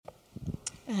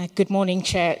Good morning,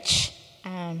 church,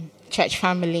 church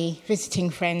family, visiting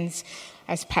friends.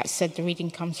 As Pat said, the reading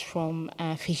comes from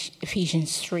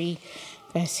Ephesians 3,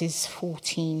 verses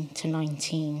 14 to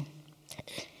 19.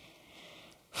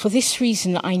 For this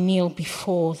reason I kneel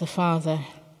before the Father,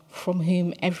 from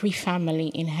whom every family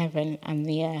in heaven and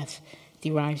the earth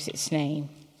derives its name.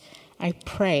 I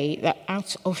pray that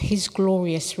out of his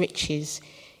glorious riches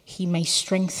he may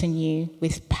strengthen you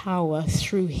with power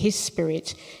through his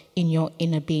Spirit in your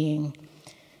inner being,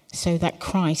 so that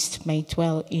Christ may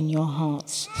dwell in your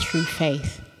hearts through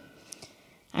faith.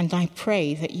 And I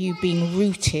pray that you, being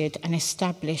rooted and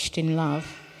established in love,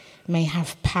 may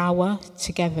have power,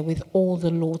 together with all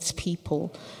the Lord's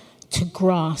people, to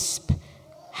grasp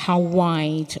how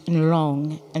wide and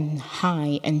long and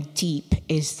high and deep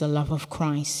is the love of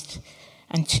Christ,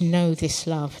 and to know this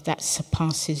love that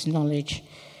surpasses knowledge,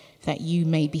 that you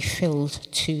may be filled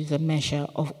to the measure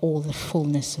of all the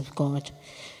fullness of God.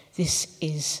 This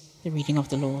is the reading of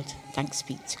the Lord. Thanks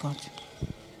be to God.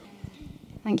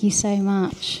 Thank you so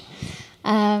much.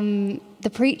 The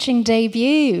preaching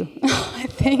debut. I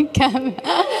think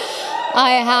I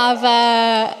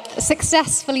have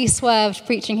successfully swerved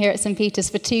preaching here at St. Peter's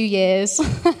for 2 years.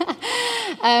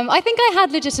 I think I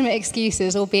had legitimate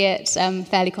excuses, albeit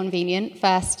fairly convenient.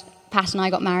 First, Pat and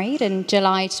I got married in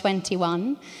July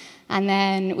 21. And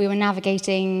then we were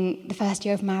navigating the first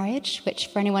year of marriage, which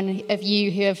for anyone of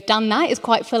you who have done that is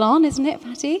quite full on, isn't it,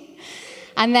 Patty?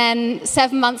 And then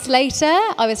 7 months later,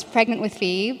 I was pregnant with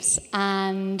Phoebes,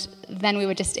 and then we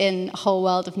were just in a whole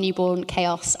world of newborn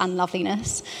chaos and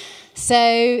loveliness. So,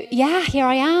 yeah, here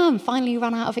I am, finally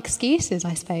run out of excuses,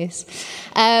 I suppose.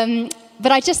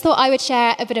 But I just thought I would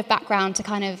share a bit of background to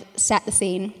kind of set the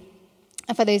scene.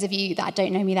 And for those of you that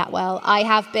don't know me that well, I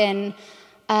have been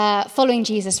following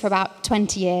Jesus for about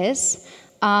 20 years.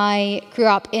 I grew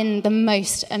up in the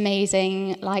most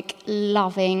amazing,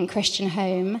 loving Christian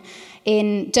home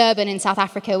in Durban in South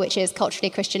Africa, which is culturally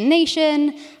a Christian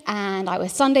nation, and I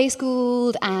was Sunday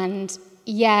schooled and,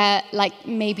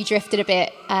 maybe drifted a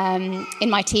bit in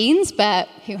my teens, but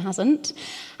who hasn't?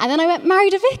 And then I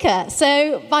married a vicar,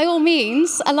 so by all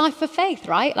means, a life of faith,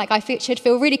 right? Should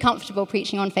feel really comfortable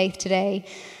preaching on faith today.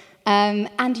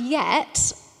 And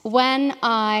yet, when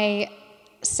I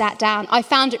sat down, I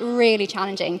found it really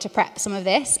challenging to prep some of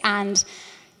this. And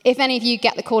if any of you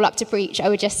get the call up to preach, I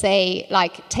would just say,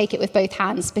 take it with both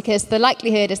hands, because the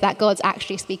likelihood is that God's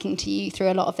actually speaking to you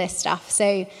through a lot of this stuff.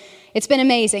 So it's been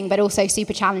amazing, but also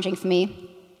super challenging for me.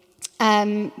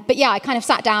 I kind of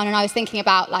sat down and I was thinking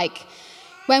about,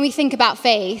 when we think about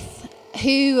faith,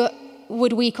 who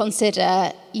would we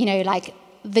consider,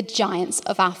 the giants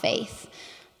of our faith?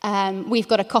 We've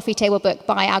got a coffee table book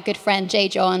by our good friend J.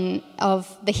 John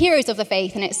of the heroes of the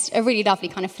faith, and it's a really lovely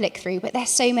kind of flick through. But there's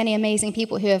so many amazing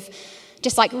people who have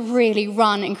just really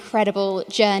run incredible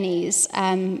journeys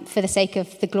for the sake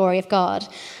of the glory of God.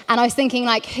 And I was thinking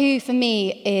who for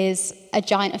me is a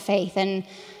giant of faith? And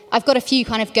I've got a few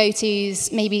kind of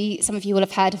go-tos. Maybe some of you will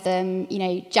have heard of them.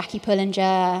 Jackie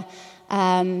Pullinger,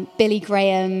 Billy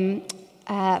Graham,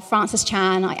 Francis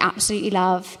Chan. I absolutely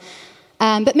love.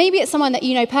 But maybe it's someone that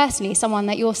you know personally, someone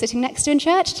that you're sitting next to in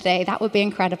church today. That would be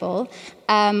incredible.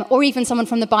 Or even someone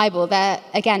from the Bible. There,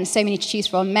 again, so many to choose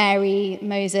from. Mary,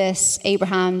 Moses,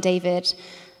 Abraham, David.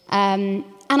 And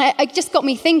it just got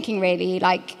me thinking, really,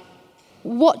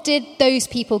 what did those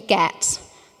people get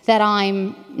that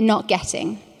I'm not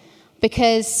getting?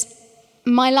 Because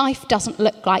my life doesn't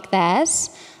look like theirs.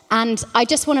 And I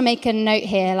just want to make a note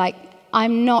here,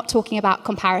 I'm not talking about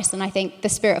comparison. I think the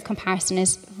spirit of comparison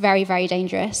is very, very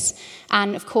dangerous.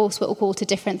 And of course, we're all called to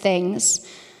different things.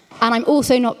 And I'm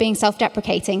also not being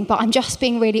self-deprecating, but I'm just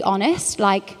being really honest.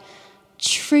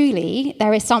 Truly,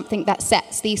 there is something that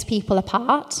sets these people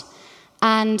apart.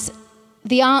 And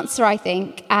the answer, I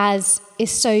think, as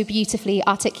is so beautifully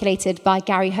articulated by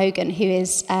Gary Hogan, who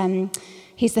is,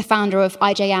 he's the founder of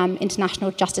IJM,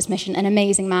 International Justice Mission, an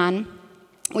amazing man.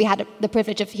 We had the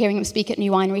privilege of hearing him speak at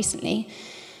New Wine recently.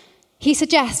 He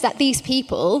suggests that these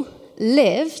people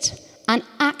lived and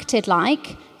acted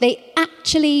like they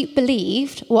actually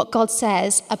believed what God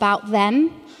says about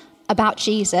them, about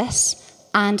Jesus,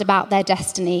 and about their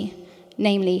destiny,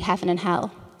 namely heaven and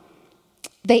hell.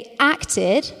 They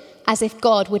acted as if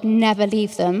God would never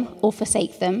leave them or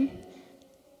forsake them,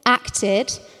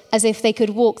 acted as if they could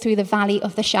walk through the valley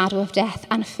of the shadow of death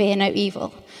and fear no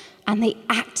evil, and they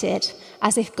acted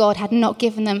as if God had not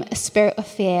given them a spirit of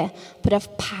fear, but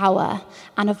of power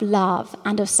and of love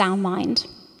and of sound mind.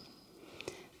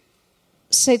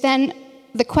 So then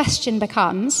the question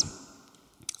becomes,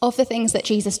 of the things that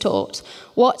Jesus taught,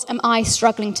 what am I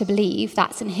struggling to believe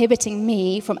that's inhibiting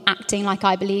me from acting like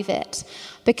I believe it?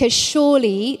 Because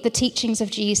surely the teachings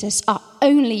of Jesus are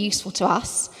only useful to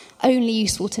us, only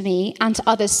useful to me and to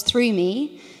others through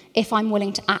me, if I'm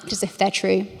willing to act as if they're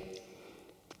true.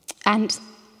 And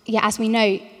yeah, as we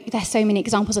know, there's so many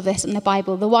examples of this in the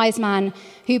Bible. The wise man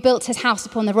who built his house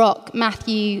upon the rock,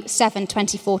 Matthew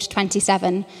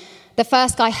 7:24-27. The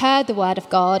first guy heard the word of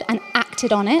God and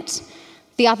acted on it.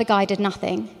 The other guy did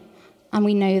nothing. And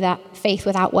we know that faith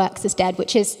without works is dead,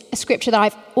 which is a scripture that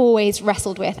I've always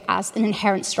wrestled with as an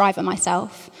inherent striver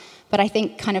myself. But I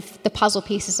think kind of the puzzle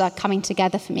pieces are coming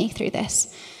together for me through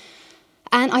this.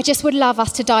 And I just would love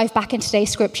us to dive back into today's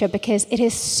scripture because it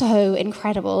is so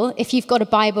incredible. If you've got a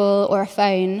Bible or a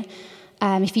phone,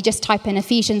 if you just type in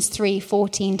Ephesians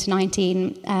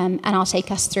 3:14-19, and I'll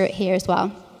take us through it here as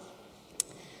well.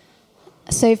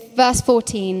 So verse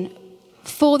 14,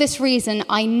 for this reason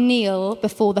I kneel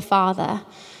before the Father.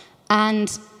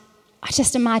 And I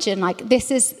just imagine, like,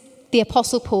 this is the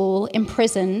Apostle Paul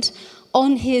imprisoned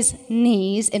on his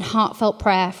knees in heartfelt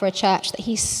prayer for a church that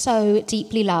he so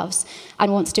deeply loves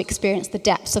and wants to experience the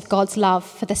depths of God's love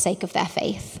for the sake of their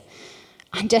faith.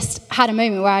 And just had a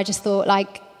moment where I just thought,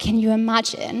 like, can you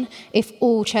imagine if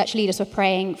all church leaders were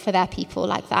praying for their people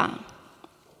like that?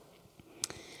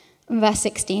 Verse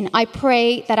 16, I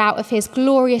pray that out of his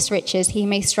glorious riches he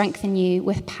may strengthen you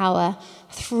with power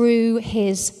through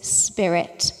his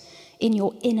Spirit in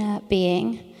your inner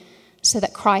being, so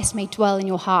that Christ may dwell in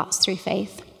your hearts through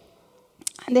faith.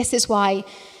 And this is why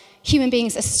human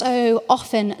beings are so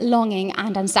often longing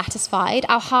and unsatisfied.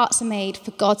 Our hearts are made for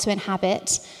God to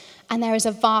inhabit, and there is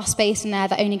a vast space in there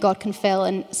that only God can fill,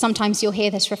 and sometimes you'll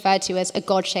hear this referred to as a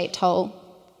God-shaped hole.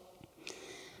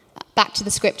 Back to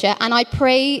the scripture. And I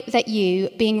pray that you,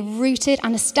 being rooted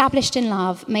and established in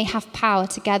love, may have power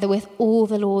together with all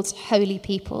the Lord's holy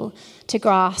people to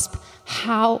grasp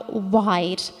how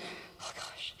wide,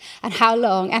 and how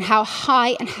long, and how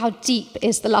high, and how deep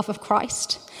is the love of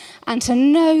Christ, and to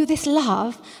know this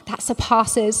love that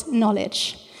surpasses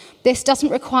knowledge. This doesn't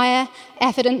require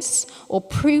evidence or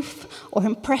proof or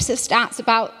impressive stats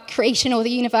about creation or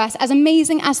the universe. As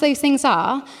amazing as those things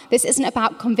are, this isn't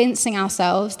about convincing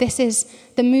ourselves. This is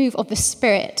the move of the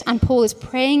Spirit. And Paul is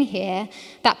praying here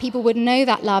that people would know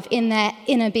that love in their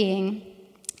inner being,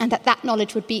 and that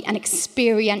knowledge would be an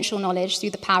experiential knowledge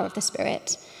through the power of the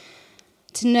Spirit.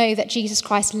 To know that Jesus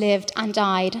Christ lived and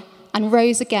died and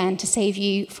rose again to save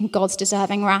you from God's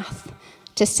deserving wrath,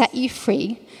 to set you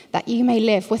free, that you may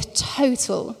live with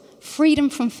total freedom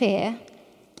from fear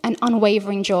and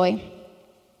unwavering joy.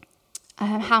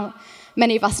 How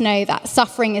many of us know that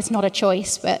suffering is not a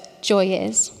choice, but joy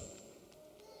is.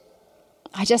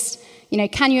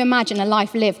 Can you imagine a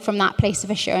life lived from that place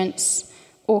of assurance?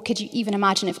 Or could you even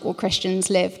imagine if all Christians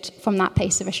lived from that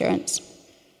place of assurance?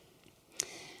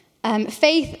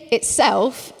 Faith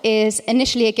itself is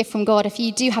initially a gift from God. If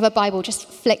you do have a Bible, just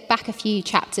flick back a few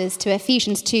chapters to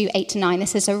Ephesians 2:8-9.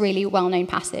 This is a really well-known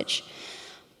passage.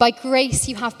 By grace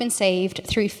you have been saved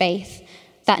through faith,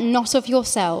 that not of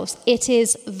yourselves, it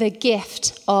is the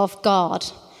gift of God,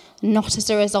 not as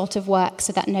a result of work,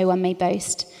 so that no one may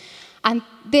boast. And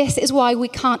this is why we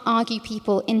can't argue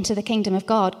people into the kingdom of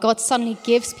God. God suddenly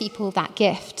gives people that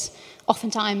gift,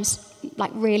 oftentimes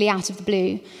like really out of the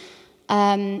blue.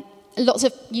 Lots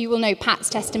of you will know Pat's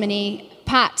testimony.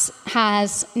 Pat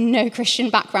has no Christian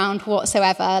background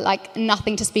whatsoever, like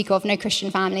nothing to speak of, no Christian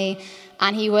family.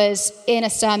 And he was in a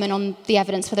sermon on the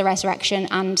evidence for the resurrection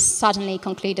and suddenly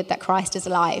concluded that Christ is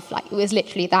alive. Like it was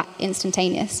literally that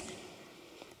instantaneous.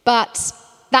 But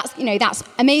that's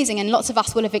amazing, and lots of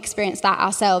us will have experienced that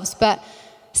ourselves. But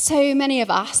so many of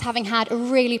us, having had a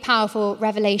really powerful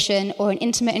revelation or an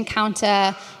intimate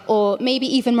encounter or maybe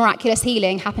even miraculous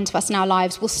healing happen to us in our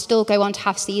lives, will still go on to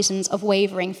have seasons of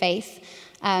wavering faith.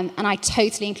 And I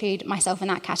totally include myself in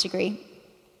that category.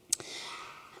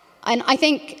 And I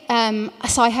think,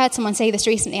 so I heard someone say this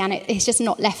recently, and it's just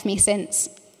not left me since,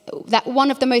 that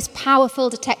one of the most powerful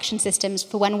detection systems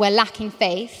for when we're lacking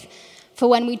faith, for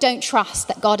when we don't trust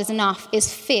that God is enough,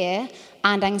 is fear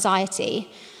and anxiety.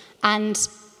 And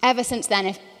ever since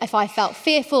then, if I felt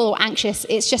fearful or anxious,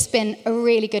 it's just been a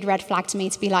really good red flag to me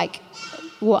to be like,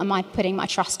 what am I putting my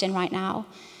trust in right now?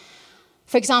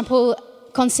 For example,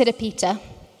 consider Peter.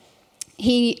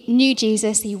 He knew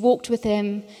Jesus, he walked with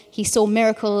him, he saw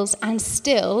miracles, and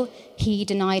still he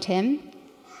denied him.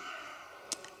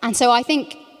 And so I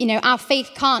think, our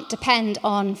faith can't depend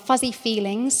on fuzzy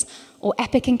feelings or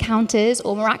epic encounters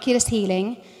or miraculous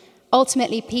healing.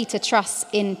 Ultimately, Peter trusts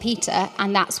in Peter,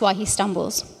 and that's why he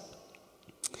stumbles.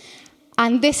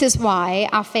 And this is why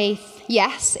our faith,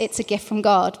 yes, it's a gift from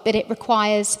God, but it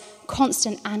requires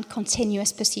constant and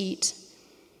continuous pursuit.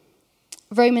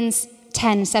 Romans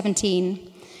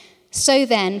 10:17. So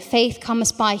then, faith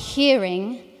comes by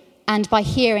hearing, and by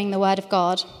hearing the word of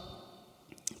God.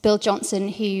 Bill Johnson,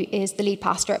 who is the lead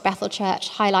pastor at Bethel Church,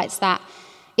 highlights that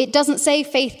it doesn't say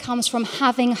faith comes from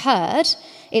having heard.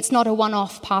 It's not a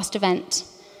one-off past event.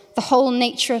 The whole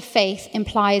nature of faith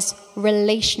implies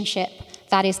relationship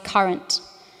that is current.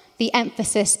 The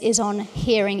emphasis is on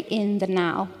hearing in the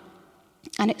now.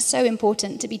 And it's so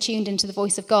important to be tuned into the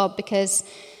voice of God, because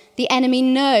the enemy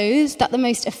knows that the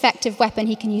most effective weapon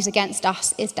he can use against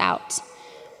us is doubt.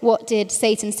 What did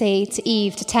Satan say to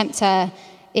Eve to tempt her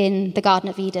in the Garden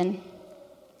of Eden?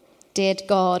 Did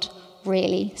God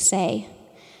really say?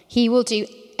 He will do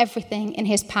everything in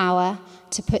his power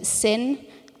to put sin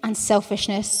and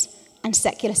selfishness and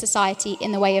secular society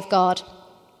in the way of God,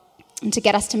 and to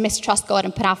get us to mistrust God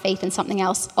and put our faith in something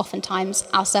else, oftentimes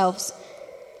ourselves.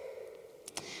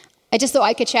 I just thought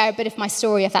I could share a bit of my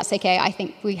story, if that's okay. I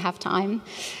think we have time.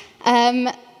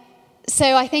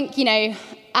 So I think,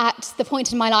 at the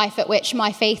point in my life at which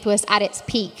my faith was at its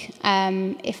peak,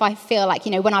 if I feel like,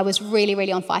 when I was really,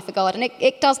 really on fire for God, and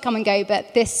it does come and go,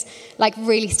 but this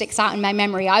really sticks out in my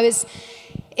memory. I was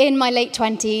in my late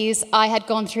 20s. I had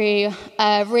gone through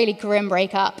a really grim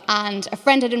breakup, and a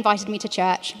friend had invited me to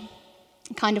church.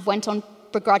 Kind of went on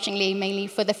begrudgingly, mainly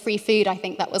for the free food, I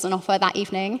think, that was on offer that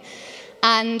evening.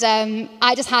 And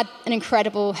I just had an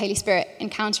incredible Holy Spirit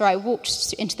encounter. I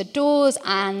walked into the doors,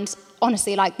 and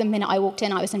honestly, the minute I walked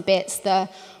in, I was in bits. The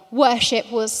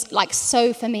worship was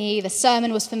so for me. The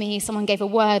sermon was for me. Someone gave a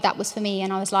word that was for me,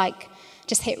 and I was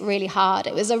just hit really hard.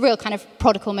 It was a real kind of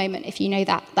prodigal moment, if you know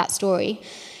that story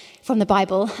from the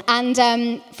Bible. And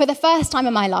for the first time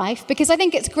in my life, because I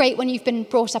think it's great when you've been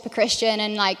brought up a Christian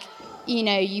and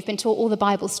you've been taught all the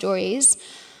Bible stories.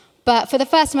 But for the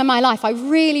first time in my life, I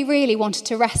really, really wanted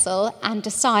to wrestle and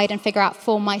decide and figure out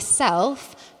for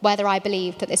myself whether I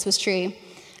believed that this was true.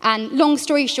 And long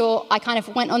story short, I kind of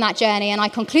went on that journey, and I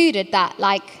concluded that,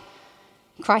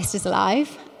 Christ is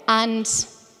alive. And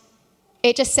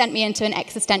it just sent me into an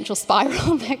existential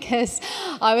spiral, because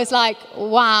I was like,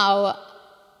 wow,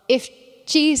 if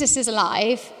Jesus is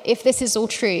alive, if this is all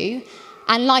true,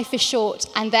 and life is short,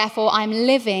 and therefore I'm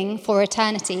living for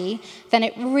eternity, then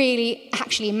it really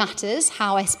actually matters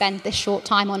how I spend this short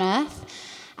time on earth.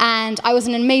 And I was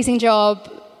in an amazing job,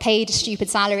 paid a stupid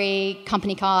salary,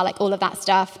 company car, all of that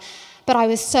stuff. But I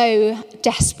was so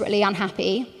desperately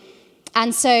unhappy.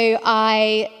 And so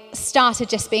I started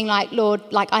just being like, Lord,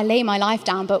 I lay my life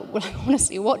down, but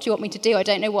honestly, what do you want me to do? I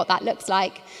don't know what that looks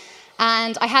like.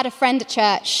 And I had a friend at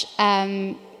church,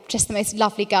 just the most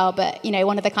lovely girl, but,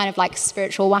 one of the kind of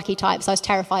spiritual wacky types. I was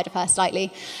terrified of her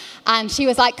slightly. And she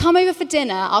was like, come over for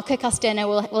dinner. I'll cook us dinner.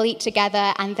 We'll eat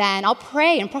together, and then I'll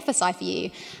pray and prophesy for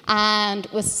you. And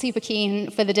was super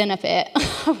keen for the dinner bit.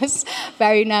 I was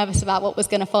very nervous about what was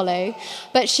going to follow.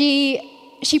 But she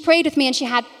prayed with me, and she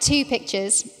had two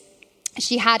pictures.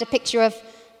 She had a picture of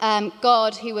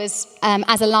God, who was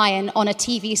as a lion on a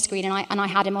TV screen, and I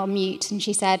had him on mute. And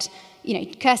she said,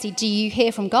 Kirsty, do you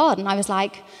hear from God? And I was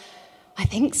like, I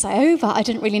think so, but I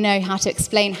didn't really know how to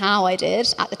explain how I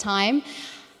did at the time.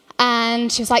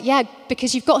 And she was like, yeah,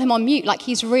 because you've got him on mute,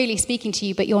 he's really speaking to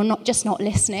you, but you're not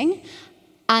listening.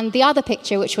 And the other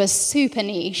picture, which was super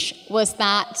niche, was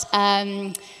that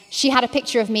she had a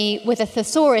picture of me with a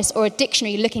thesaurus or a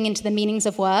dictionary looking into the meanings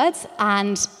of words.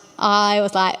 And I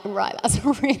was like, right, that's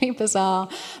really bizarre.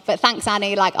 But thanks,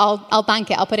 Annie, I'll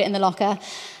bank it, I'll put it in the locker.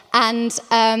 And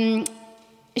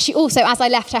she also, as I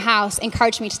left her house,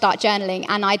 encouraged me to start journaling.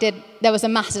 And there was a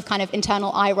massive kind of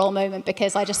internal eye roll moment,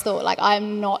 because I just thought,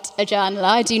 I'm not a journaler.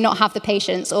 I do not have the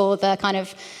patience or the kind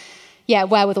of,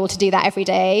 wherewithal to do that every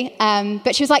day.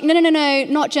 But she was like, no,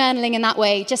 not journaling in that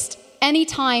way. Just any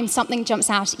time something jumps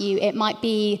out at you, it might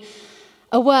be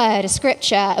a word, a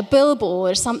scripture, a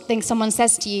billboard, something someone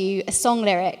says to you, a song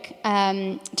lyric,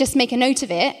 just make a note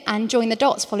of it and join the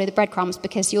dots, follow the breadcrumbs,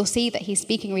 because you'll see that he's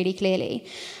speaking really clearly.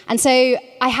 And so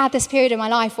I had this period in my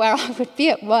life where I would be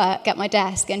at work at my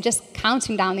desk and just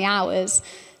counting down the hours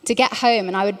to get home,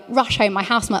 and I would rush home. My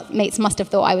housemates must have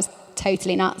thought I was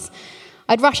totally nuts.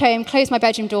 I'd rush home, close my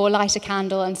bedroom door, light a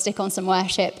candle and stick on some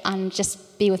worship and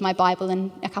just be with my Bible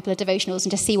and a couple of devotionals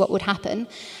and just see what would happen.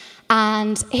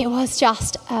 And it was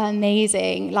just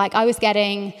amazing. I was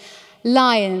getting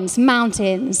lions,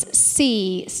 mountains,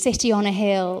 sea, city on a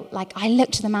hill. I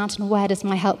looked to the mountain, where does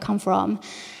my help come from?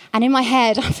 And in my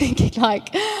head, I'm thinking,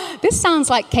 like, this sounds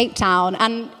like Cape Town.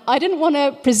 And I didn't want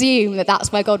to presume that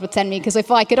that's where God would send me, because if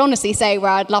I could honestly say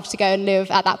where I'd love to go and live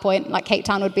at that point, like, Cape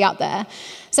Town would be up there.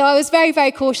 So I was very,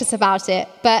 very cautious about it.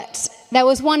 But there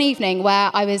was one evening where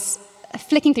I was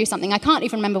flicking through something. I can't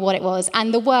even remember what it was.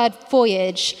 And the word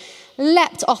voyage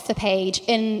leapt off the page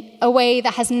in a way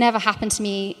that has never happened to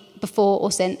me before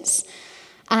or since.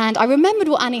 And I remembered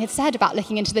what Annie had said about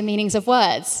looking into the meanings of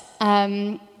words.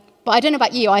 But I don't know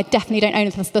about you, I definitely don't own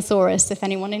a thesaurus. If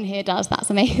anyone in here does,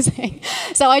 that's amazing.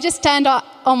 So I just turned up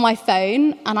on my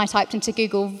phone and I typed into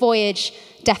Google voyage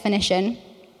definition.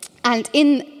 And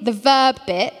in the verb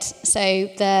bit, so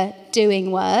the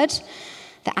doing word,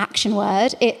 the action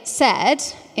word, it said,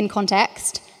 in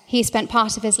context, he spent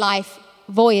part of his life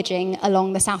voyaging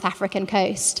along the South African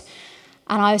coast.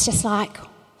 And I was just like,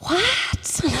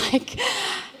 what? Like,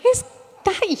 is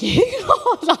that you?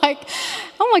 Like,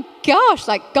 oh my gosh,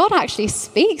 like, God actually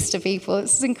speaks to people.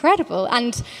 It's incredible.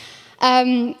 And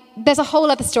there's a whole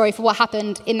other story for what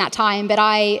happened in that time, but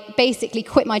I basically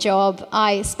quit my job.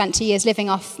 I spent 2 years living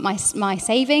off my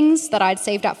savings that I'd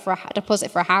saved up for a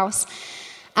deposit for a house,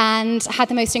 and had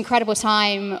the most incredible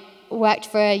time. Worked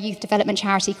for a youth development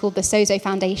charity called the Sozo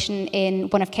Foundation in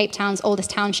one of Cape Town's oldest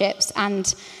townships,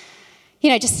 and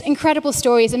just incredible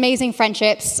stories, amazing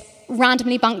friendships.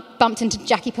 Randomly bumped into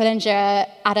Jackie Pullinger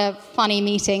at a funny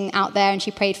meeting out there, and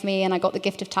she prayed for me, and I got the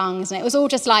gift of tongues, and it was all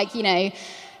just like,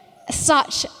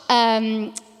 such,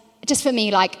 just for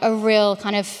me, like a real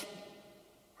kind of,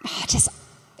 just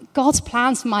God's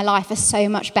plans for my life are so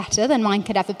much better than mine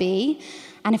could ever be.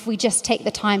 And if we just take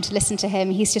the time to listen to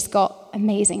him, he's just got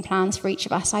amazing plans for each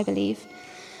of us, I believe.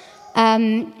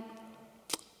 Do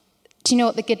you know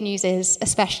what the good news is,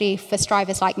 especially for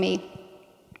strivers like me?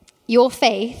 Your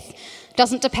faith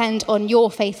doesn't depend on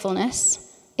your faithfulness,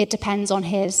 it depends on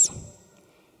his.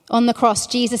 On the cross,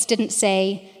 Jesus didn't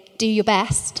say, do your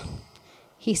best.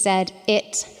 He said,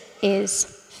 it is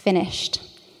finished.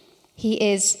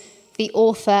 He is the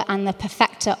author and the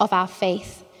perfecter of our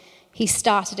faith. He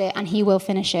started it and he will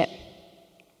finish it.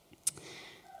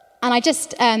 And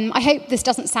I hope this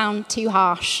doesn't sound too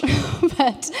harsh,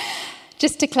 but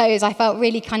just to close, I felt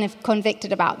really kind of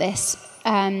convicted about this.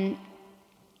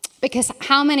 Because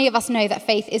how many of us know that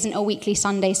faith isn't a weekly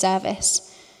Sunday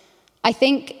service? I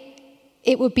think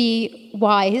it would be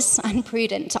wise and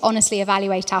prudent to honestly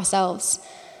evaluate ourselves.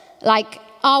 Like,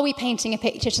 are we painting a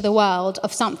picture to the world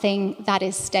of something that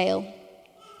is stale?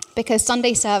 Because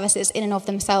Sunday services in and of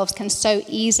themselves can so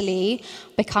easily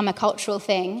become a cultural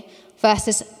thing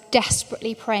versus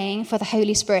desperately praying for the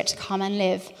Holy Spirit to come and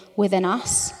live within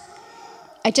us.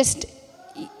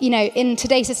 In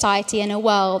today's society, in a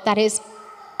world that is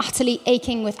utterly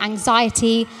aching with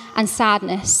anxiety and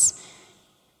sadness,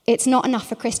 it's not enough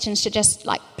for Christians to just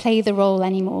play the role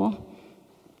anymore.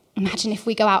 Imagine if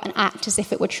we go out and act as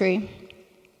if it were true.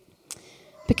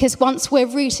 Because once we're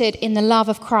rooted in the love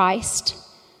of Christ,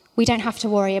 we don't have to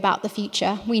worry about the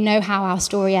future. We know how our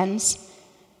story ends.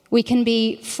 We can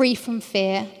be free from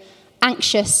fear,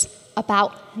 anxious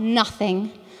about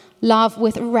nothing, love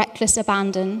with reckless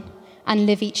abandon, and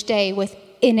live each day with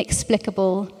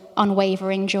inexplicable,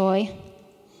 unwavering joy.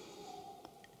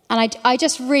 And I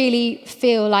just really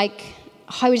feel like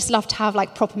I would just love to have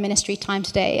proper ministry time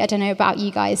today. I don't know about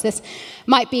you guys. This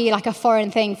might be a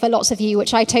foreign thing for lots of you,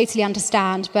 which I totally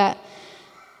understand, but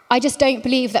I just don't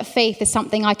believe that faith is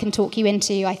something I can talk you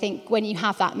into. I think when you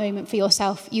have that moment for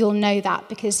yourself, you'll know that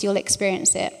because you'll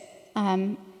experience it,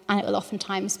 and it will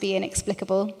oftentimes be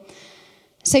inexplicable.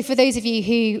 So for those of you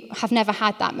who have never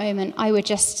had that moment, I would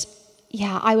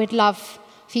love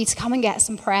for you to come and get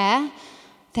some prayer.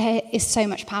 There is so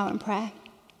much power in prayer.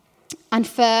 And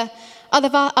for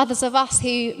others of us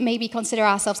who maybe consider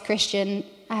ourselves Christian,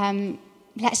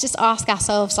 let's just ask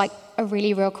ourselves a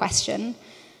really real question.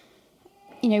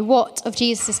 What of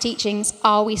Jesus' teachings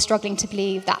are we struggling to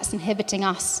believe that's inhibiting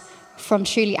us from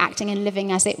truly acting and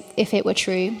living as if it were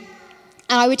true?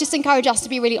 And I would just encourage us to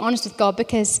be really honest with God,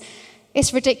 because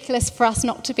it's ridiculous for us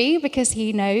not to be, because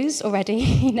he knows already.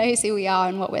 He knows who we are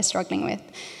and what we're struggling with.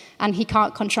 And he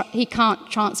can't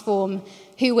transform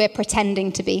who we're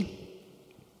pretending to be.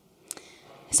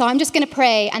 So I'm just going to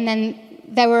pray, and then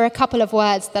there were a couple of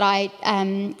words that I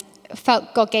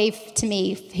felt God gave to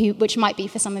me, which might be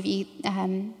for some of you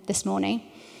this morning.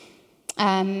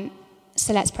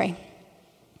 So let's pray.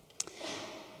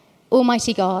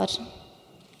 Almighty God,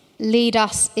 lead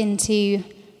us into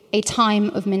a time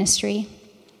of ministry.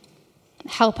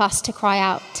 Help us to cry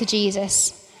out to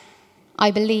Jesus,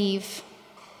 I believe,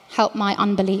 help my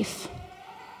unbelief.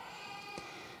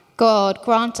 God,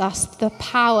 grant us the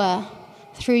power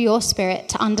through your Spirit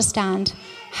to understand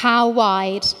how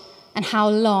wide and how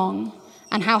long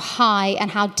and how high and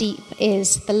how deep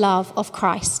is the love of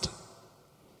Christ.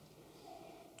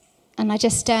 And I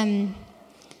just,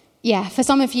 for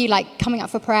some of you, like, coming up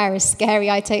for prayer is scary.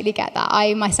 I totally get that.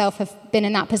 I myself have been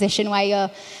in that position where you're,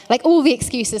 like, all the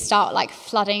excuses start, like,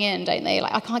 flooding in, don't they?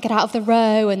 Like, I can't get out of the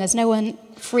row, and there's no one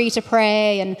free to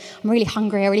pray, and I'm really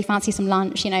hungry, I really fancy some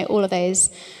lunch, all of those.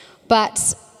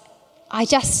 But I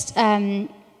just,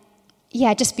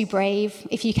 just be brave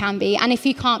if you can be. And if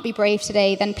you can't be brave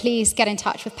today, then please get in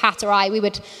touch with Pat or I. We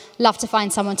would love to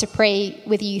find someone to pray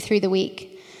with you through the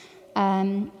week.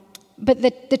 But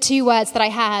the two words that I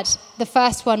had, the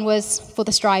first one was for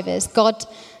the strivers. God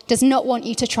does not want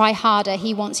you to try harder.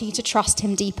 He wants you to trust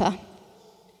him deeper.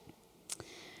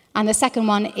 And the second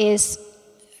one is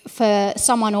for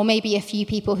someone or maybe a few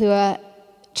people who are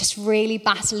just really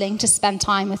battling to spend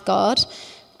time with God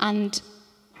and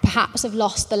perhaps have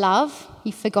lost the love.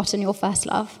 You've forgotten your first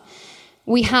love.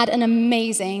 We had an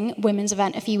amazing women's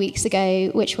event a few weeks ago,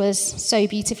 which was so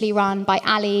beautifully run by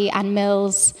Ali and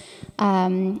Mills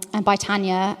and by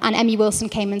Tanya. And Emmy Wilson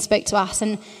came and spoke to us.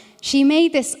 And she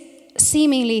made this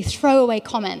seemingly throwaway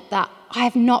comment that I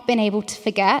have not been able to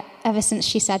forget ever since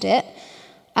she said it.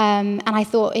 And I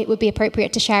thought it would be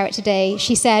appropriate to share it today.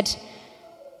 She said,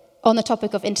 on the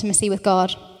topic of intimacy with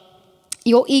God,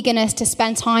 your eagerness to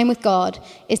spend time with God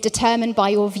is determined by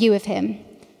your view of him.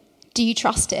 Do you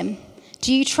trust him?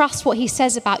 Do you trust what he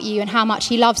says about you and how much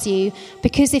he loves you?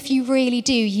 Because if you really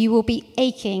do, you will be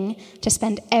aching to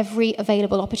spend every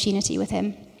available opportunity with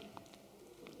him.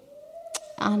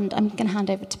 And I'm going to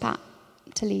hand over to Pat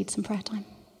to lead some prayer time.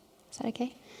 Is that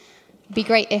okay? It'd be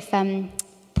great if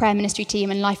prayer ministry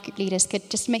team and life group leaders could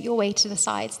just make your way to the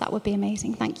sides. That would be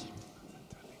amazing. Thank you.